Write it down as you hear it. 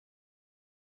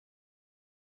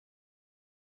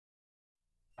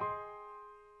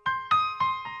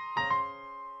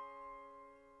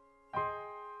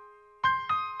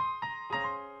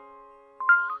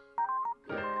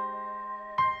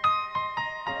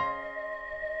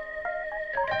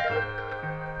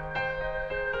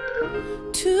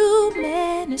Too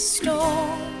many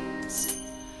storms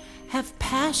have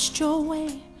passed your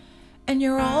way, and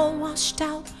you're all washed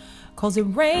out, 'cause it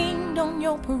rained on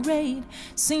your parade.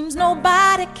 Seems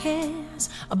nobody cares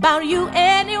about you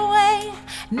anyway.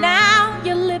 Now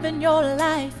you're living your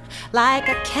life like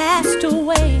a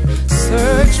castaway.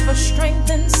 Search for strength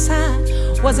inside,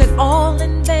 was it all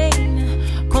in vain?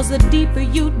 'Cause the deeper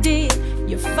you dig,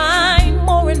 you find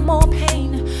more and more pain.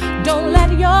 Don't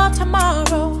let your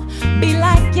tomorrow be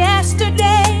like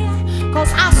yesterday,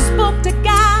 'cause I spoke to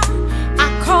God, I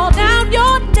called out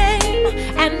your name,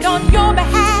 and on your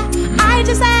behalf I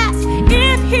just asked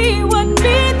if He would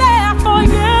be there for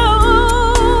you.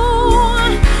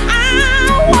 I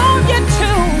want you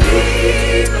to be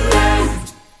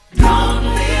blessed. Don't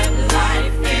live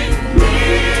life in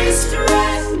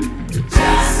distress.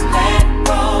 Just let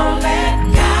go, let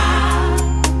God.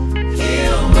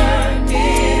 He'll work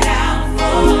it out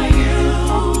for you.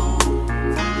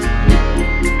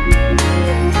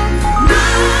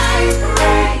 I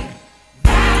pray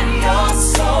that your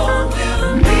soul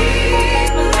will be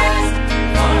blessed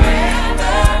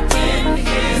forever in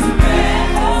His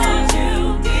rest. You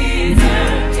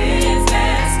deserve His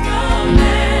best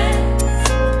commands.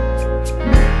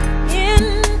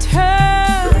 Enter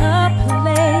a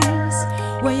place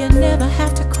where you never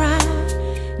have to cry,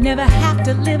 never have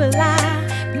to live a lie,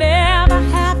 never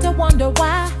have to wonder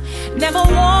why, never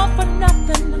want for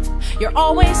nothing. You're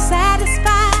always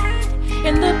satisfied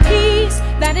in the peace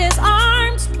that His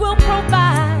arms will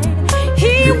provide.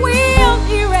 He will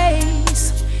erase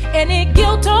any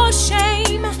guilt or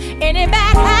shame, any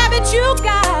bad habit you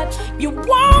got. You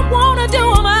won't want to do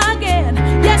them again.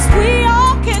 Yes, we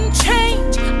all can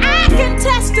change. I can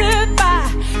testify.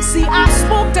 See, I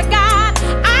spoke to God,